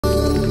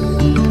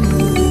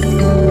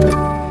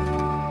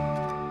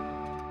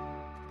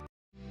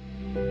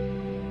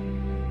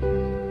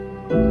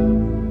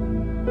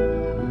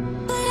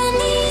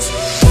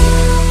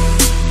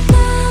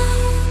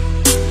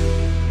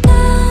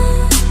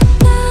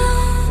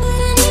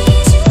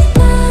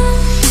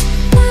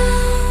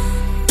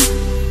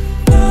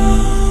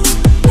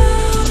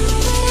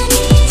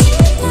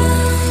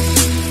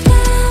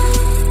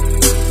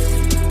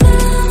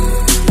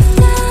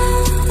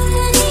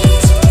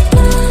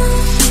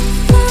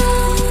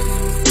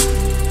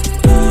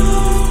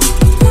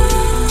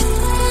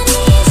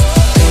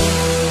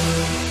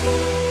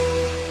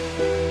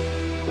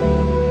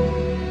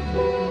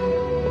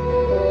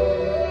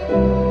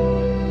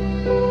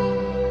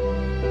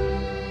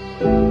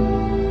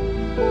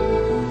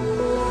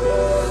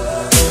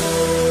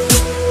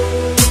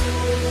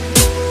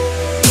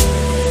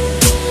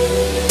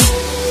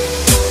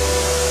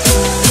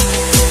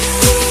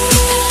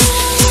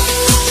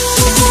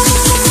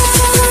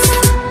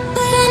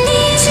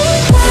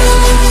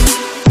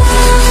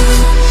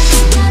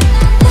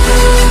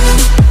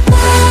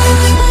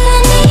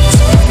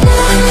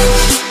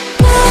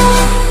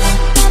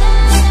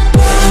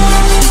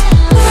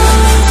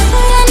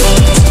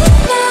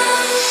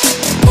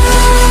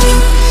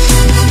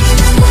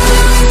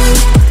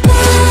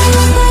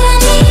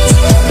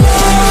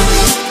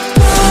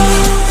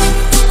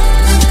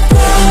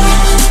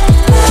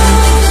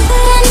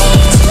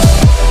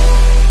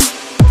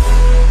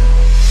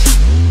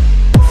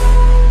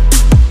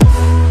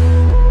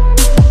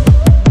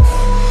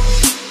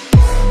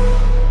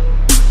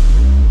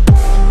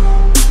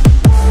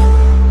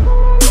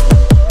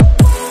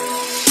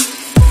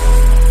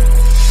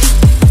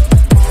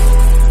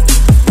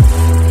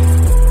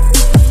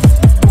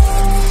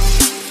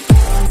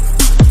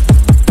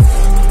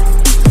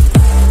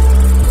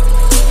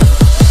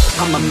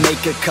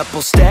a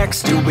couple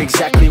stacks, do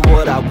exactly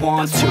what I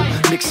want to.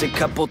 Mix a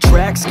couple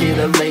tracks, get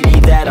a lady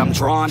that I'm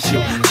drawn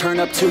to. Turn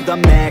up to the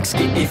max,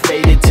 get it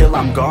faded till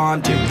I'm gone,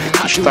 dude.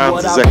 I do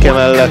what I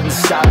want, couldn't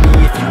stop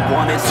me if you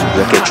wanted to.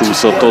 Zeke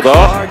csúszott oda.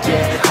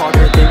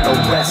 Harder than the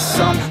rest.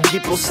 Some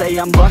people say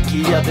I'm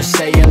lucky, others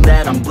saying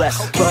that I'm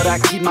blessed. But I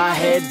keep my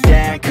head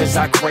down, cause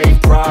I crave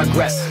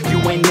progress. You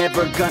ain't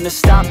never gonna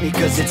stop me,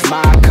 cause it's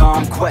my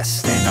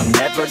conquest. And I'm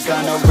never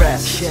gonna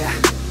rest, yeah.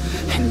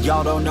 And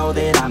y'all don't know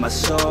that I'm a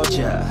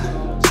soldier.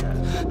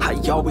 I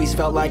always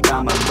felt like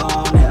I'm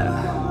alone,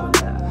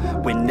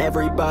 yeah. When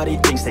everybody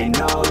thinks they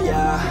know,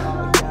 yeah.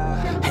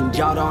 And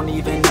y'all don't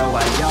even know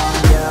I own,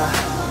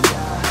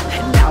 yeah.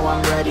 And now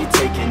I'm ready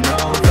taking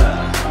over,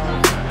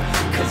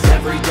 cause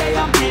every day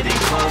I'm getting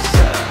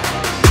closer.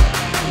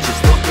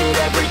 Just look at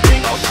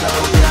everything I'll show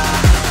ya.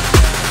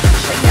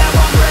 And now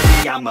I'm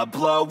ready, I'ma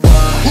blow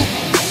up.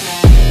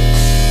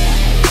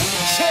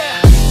 Yeah.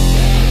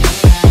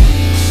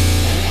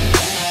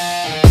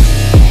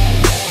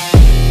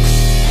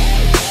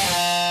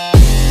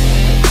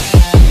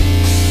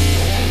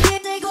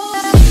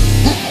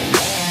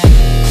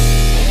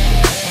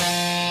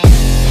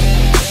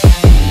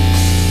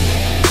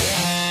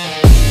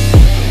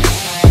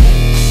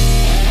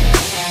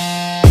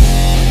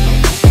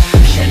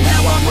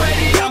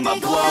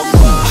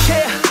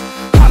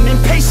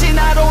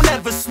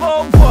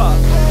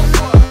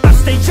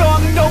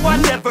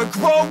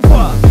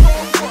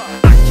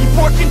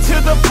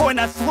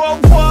 I throw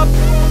up,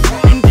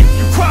 and if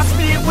you cross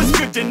me, it was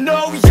good to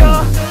know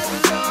ya.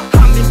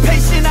 I'm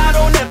impatient, I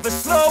don't ever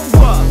slow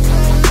up.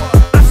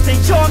 I stay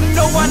young,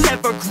 no, I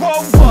never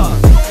grow up.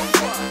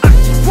 I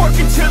keep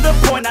working to the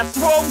point I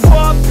throw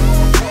up,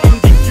 and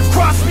if you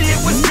cross me,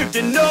 it was good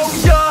to know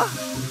ya.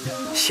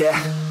 Yeah,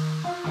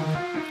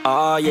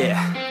 oh yeah,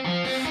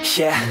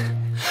 yeah.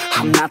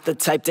 I'm not the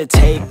type to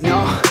take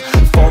no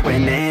for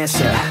an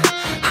answer.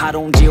 I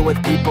don't deal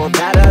with people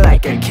that are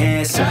like a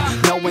cancer.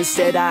 No,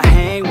 instead I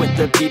hang with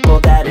the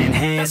people that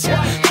enhance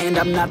ya. And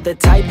I'm not the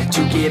type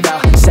to give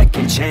out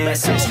second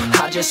chances.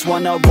 I just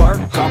wanna work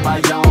on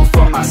my own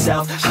for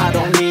myself. I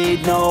don't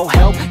need no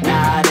help,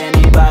 not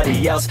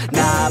anybody else.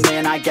 Nah,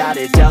 man, I got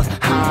it dealt.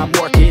 I'm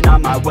working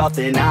on my wealth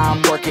and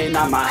I'm working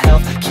on my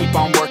health. Keep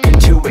on working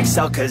to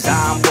excel, cause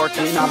I'm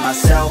working on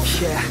myself,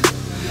 yeah.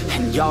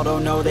 And y'all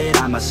don't know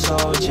that I'm a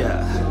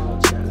soldier.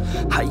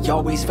 I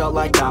always felt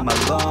like I'm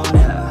alone,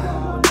 yeah.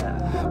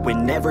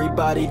 When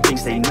everybody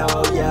thinks they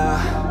know, yeah.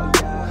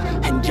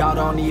 And y'all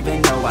don't even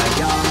know I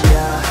own,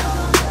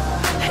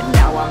 yeah. And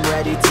now I'm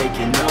ready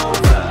taking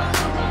over,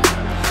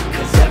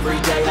 cause every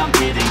day I'm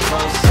getting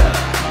closer.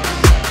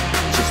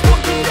 Just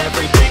look at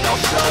everything I'll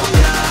show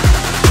ya.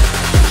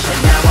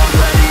 And now I'm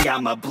ready,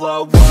 I'ma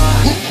blow up.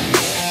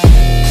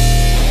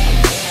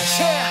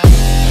 Yeah.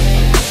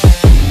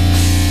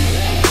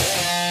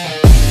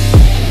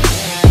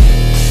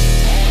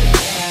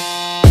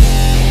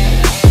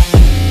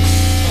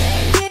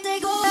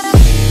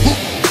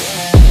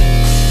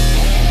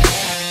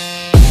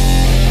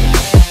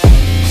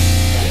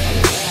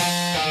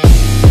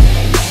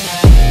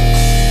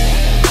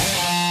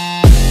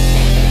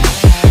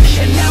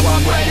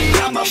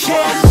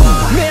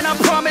 Man, I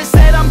promise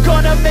that I'm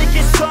gonna make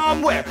it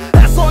somewhere.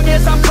 As long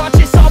as I'm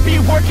conscious, I'll be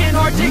working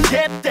hard to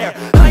get there.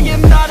 I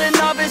am not a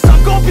novice,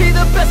 I'm gonna be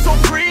the best, so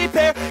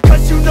prepare.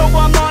 Cause you know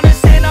I'm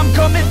honest and I'm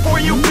coming for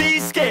you, be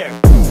scared.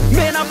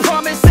 Man, I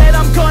promise that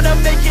I'm gonna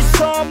make it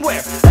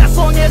somewhere. As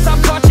long as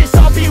I'm conscious,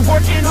 I'll be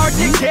working hard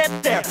to get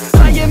there.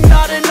 I am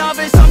not a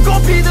novice, I'm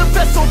gonna be the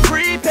best, so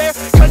prepare.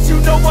 Cause you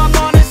know I'm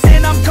honest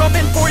and I'm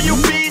coming for you,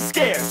 be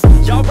scared.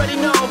 Y'all already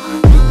know.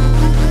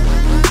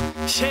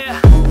 Yeah.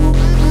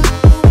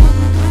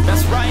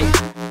 That's right,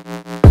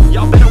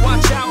 y'all better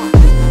watch out.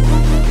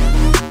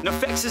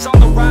 NFX is on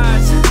the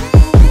rise.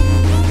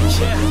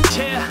 Yeah,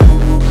 yeah.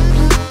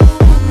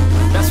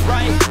 That's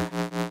right,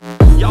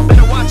 y'all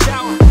better watch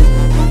out.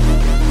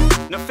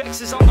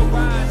 NFX is on the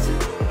rise.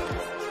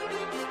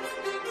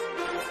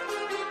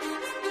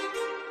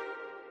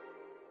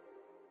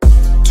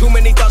 Too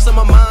many thoughts on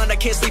my mind, I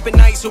can't sleep at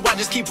night, so I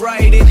just keep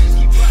writing.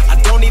 I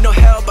don't need no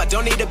help, I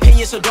don't need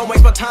opinions, so don't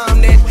waste my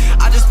time then.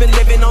 I just been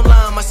living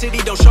online, my city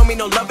don't show me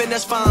no love and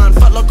that's fine.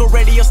 Fuck local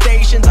radio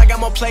stations, I got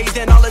more plays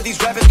than all of these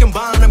rappers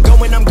combined. I'm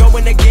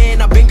going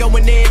again, I've been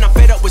going in, I'm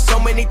fed up with so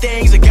many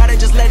things. I gotta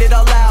just let it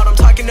all out, I'm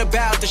talking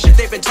about the shit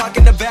they've been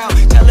talking about.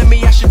 Telling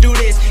me I should do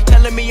this,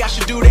 telling me I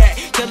should do that.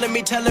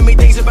 Telling me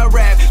things about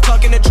rap.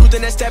 Talking the truth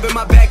and that stab in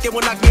my back, they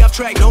will knock me off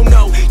track, no,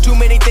 no. Too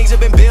many things have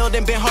been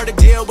building, been hard to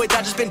deal with,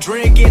 I just been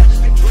drinking.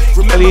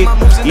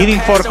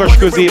 Íringfarkas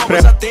középre,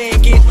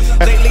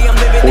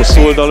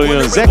 hosszú oldalon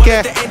jön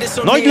Zeke,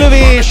 nagy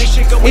lövés,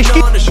 és ki...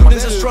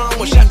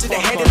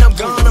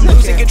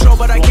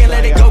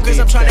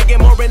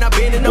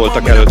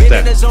 Voltak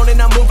előtte.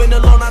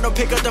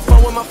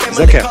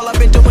 Zeke,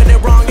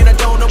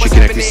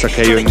 Csikinek vissza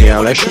kell jönnie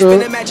a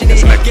lesről,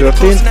 ez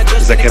megtörtént,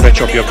 Zeke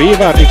becsapja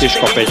B-várnit és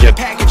kap egyet.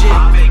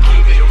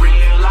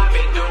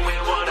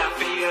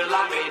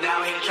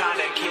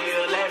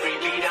 Every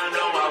beat I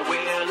know I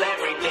will,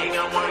 everything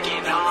I'm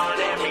working on,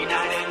 every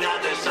night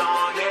another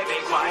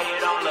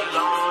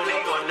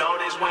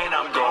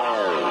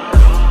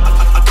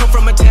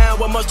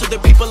the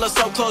people are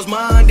so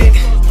close-minded.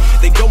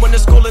 They going to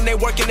school and they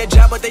working a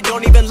job, but they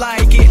don't even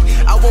like it.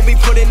 I won't be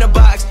put in a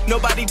box.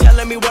 Nobody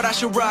telling me what I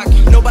should rock.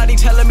 Nobody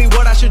telling me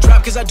what I should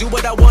drop. Cause I do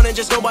what I want and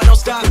just know I don't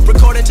stop.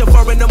 Recording till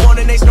 4 in the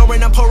morning, they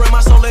snoring. I'm pouring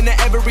my soul into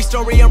every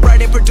story. I'm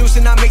writing,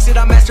 producing, I mix it,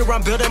 I master.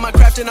 I'm building my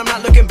craft and I'm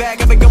not looking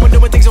back. I've been going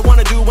doing things I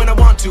wanna do when I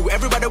want to.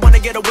 Everybody wanna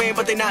get a win,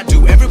 but they not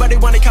do. Everybody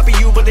wanna copy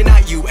you, but they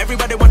not you.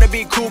 Everybody wanna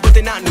be cool, but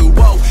they not new.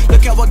 Whoa,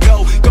 look how I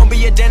go. Gonna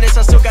be a dentist,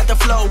 I still got the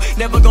flow.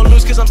 Never gonna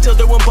lose cause I'm still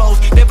doing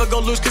both. Never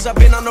gonna lose cause I've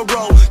been on the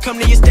road. Come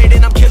to your state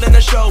and I'm killing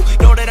the show.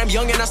 Know that I'm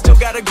young and I still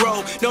gotta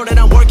grow. Know that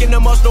I'm working the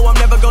most, know I'm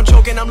never gonna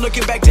choke. And I'm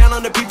looking back down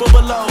on the people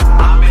below.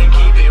 I've been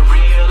keeping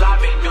real, I've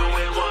been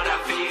doing what I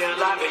feel.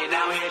 I've been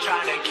out here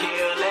trying to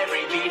kill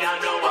every beat, I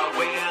know I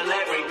will.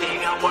 Everything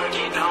I'm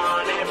working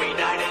on, every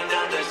night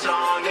another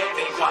song. They've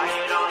been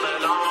quiet all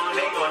along,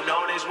 they gon'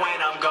 notice when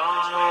I'm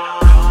gone.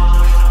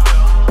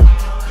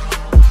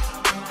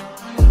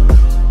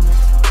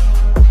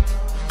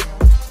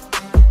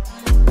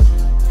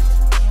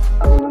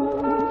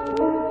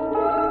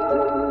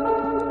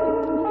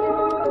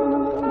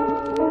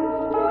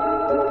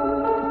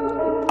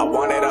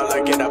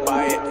 I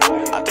buy it.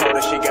 I told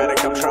her she gotta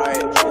come try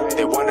it.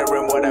 They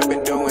wondering what I've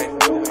been doing.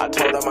 I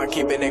told them I'm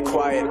keeping it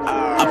quiet.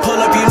 I pull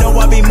up, you know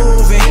I be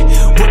moving.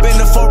 Whipping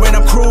the foreign,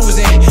 I'm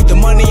cruising. The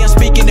money I'm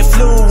speaking is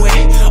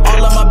fluent.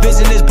 All of my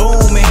business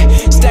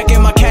booming.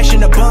 Stacking my cash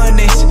in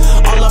abundance.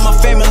 All of my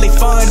family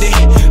funded.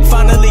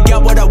 Finally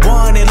got what I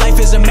wanted. Life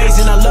is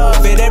amazing, I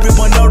love it.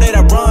 Everyone know that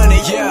I run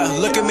it. Yeah,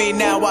 look at me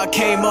now, I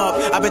came up.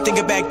 I've been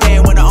thinking back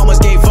then when I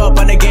almost gave up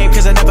on the game.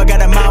 Cause I never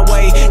got it my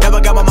way.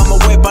 Never got my mama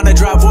whip on the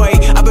driveway.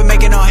 I've been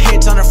making all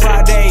hits on a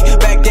Friday.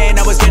 Back then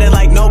I was getting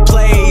like no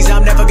plays.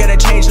 I'm never gonna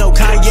change, no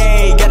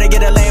Kanye. Gotta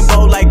get a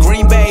Lambo like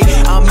Green Bay.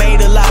 I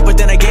made a lot, but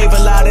then I gave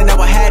a lot. And now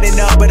I had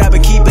enough, but I've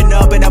been keeping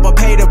up. And now I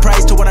pay the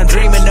price to what I'm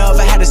dreaming of.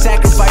 I had to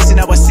sacrifice and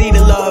now I see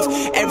the love.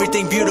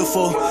 Everything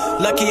beautiful.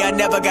 Lucky I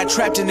never got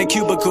trapped in a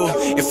cubicle.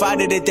 If I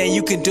did it, then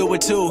you can do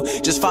it too.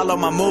 Just follow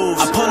my moves.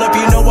 I pull up,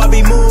 you know I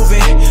be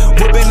moving.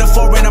 Whipping the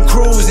foreign, I'm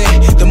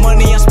cruising. The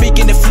money I'm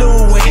speaking is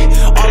fluent.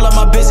 All of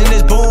my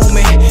business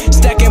booming.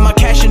 Stacking my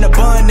cash in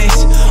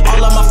abundance.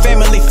 All of my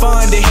family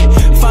funded.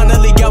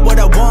 Finally got what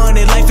I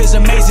wanted. Life is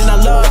amazing, I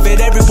love it.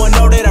 Everyone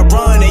know that I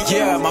run it.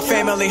 Yeah, my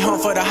family home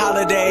for the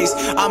holidays.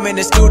 I'm in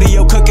the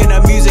studio cooking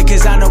up music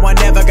cause I know I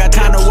never got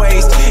time to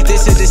waste.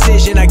 This a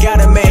decision I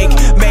gotta make.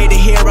 Made it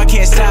here, I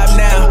can't stop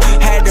now.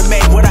 Had to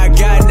make what I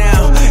got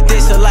now.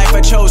 This a life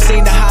I chose,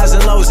 seen the highs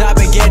and lows. I've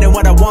been getting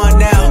what I want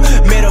now.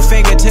 Middle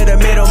finger to the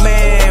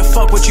middleman.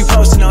 Fuck what you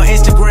posting on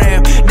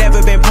Instagram.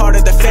 Never been part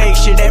of the fake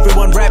shit.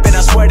 Everyone rapping,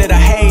 I swear that I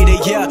hate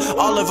it. Yeah,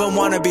 all of them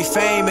wanna be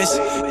famous.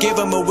 Give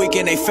them a week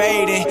and they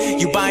fading.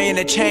 You buying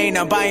a chain,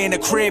 I'm buying a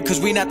crib cause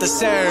we not the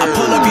same. I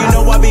pull up, you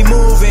know I be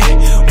moving.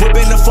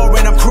 Whipping the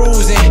foreign, I'm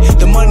cruising.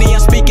 The money I'm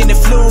speaking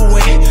is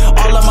fluent.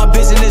 All of my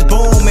business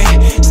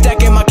booming.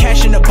 Stacking my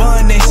cash in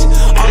abundance.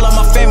 All of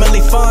my family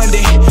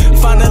funded.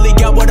 Finally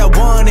got what I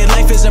wanted.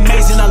 Life is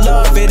amazing, I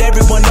love it.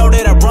 Everyone know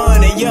that I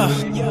run it, yeah.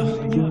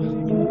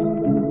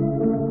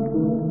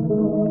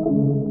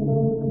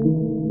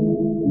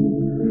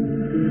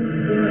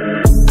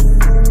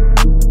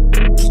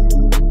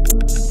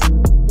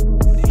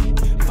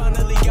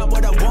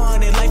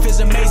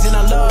 Amazing,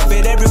 I love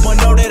it. Everyone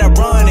know that I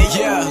run it.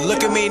 Yeah,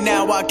 look at me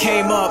now, I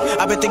came up.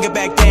 I've been thinking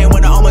back then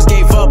when I almost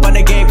gave up on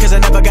the game cause I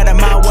never got it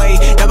my way.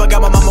 Never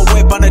got my mama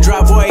whip on the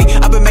driveway.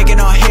 I've been making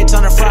all hits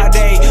on a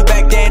Friday.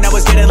 Back then I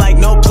was getting like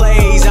no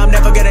plays. I'm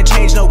never gonna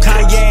change, no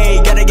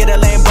Kanye. Gotta get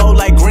a Lambo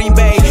like Green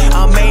Bay.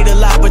 I made a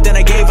lot, but then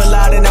I gave a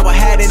lot. And now I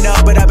had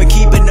enough, but I've been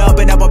keeping up.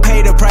 And now I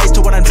pay the price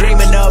to what I'm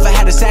dreaming of. I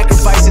had to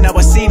sacrifice and now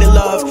I see the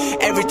love.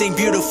 Everything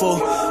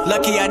beautiful.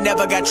 Lucky I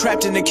never got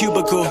trapped in a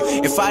cubicle.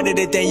 If I did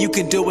it, then you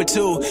can do it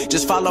too.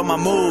 Just follow my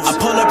moves. I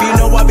pull up, you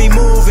know I be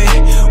moving.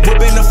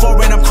 Whipping the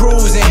foreign, I'm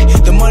cruising.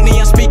 The money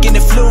I'm speaking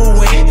is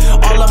fluent.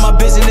 All of my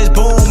business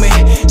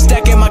booming.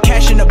 Stacking my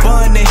cash in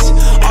abundance.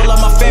 All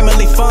of my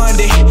family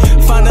funded.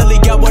 Finally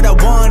got what I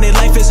wanted.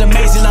 Life is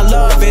amazing, I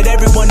love it.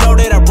 Everyone know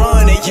that I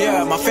run it.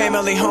 Yeah, my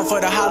family home for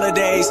the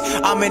holidays.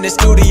 I'm in the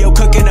studio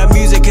cooking up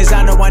music cause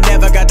I know I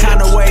never got time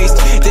to waste.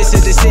 This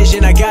a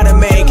decision I gotta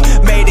make.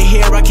 Made it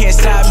here, I can't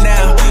stop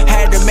now.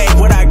 Had to make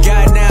what I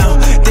got now.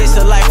 This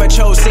a life I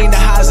chose, seen the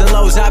highs and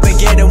lows. I've been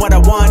getting what I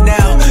want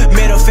now.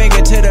 Middle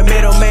finger to the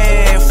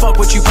middleman. Fuck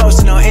what you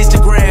posting on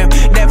Instagram.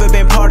 Never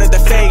been part of the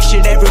fake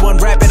shit. Everyone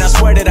rapping, I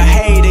swear that I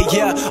hate it.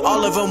 Yeah,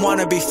 all of them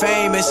wanna be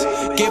famous.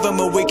 Give them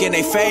a week and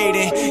they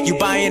fading. You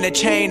buying a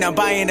chain, I'm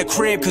buying a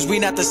crib cause we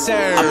not the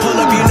same. I pull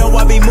up, you know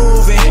I be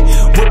moving.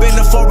 Whipping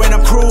the foreign,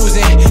 I'm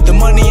cruising. The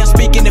money I'm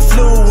speaking is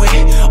fluent.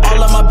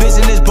 All of my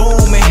business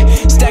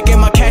booming. Stacking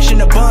my cash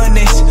in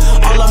abundance.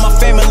 All of my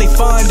family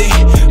funded.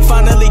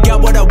 Finally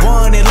got what I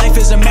wanted. Life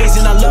is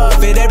amazing, I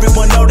love it.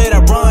 Everyone know that I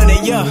run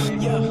it, yeah.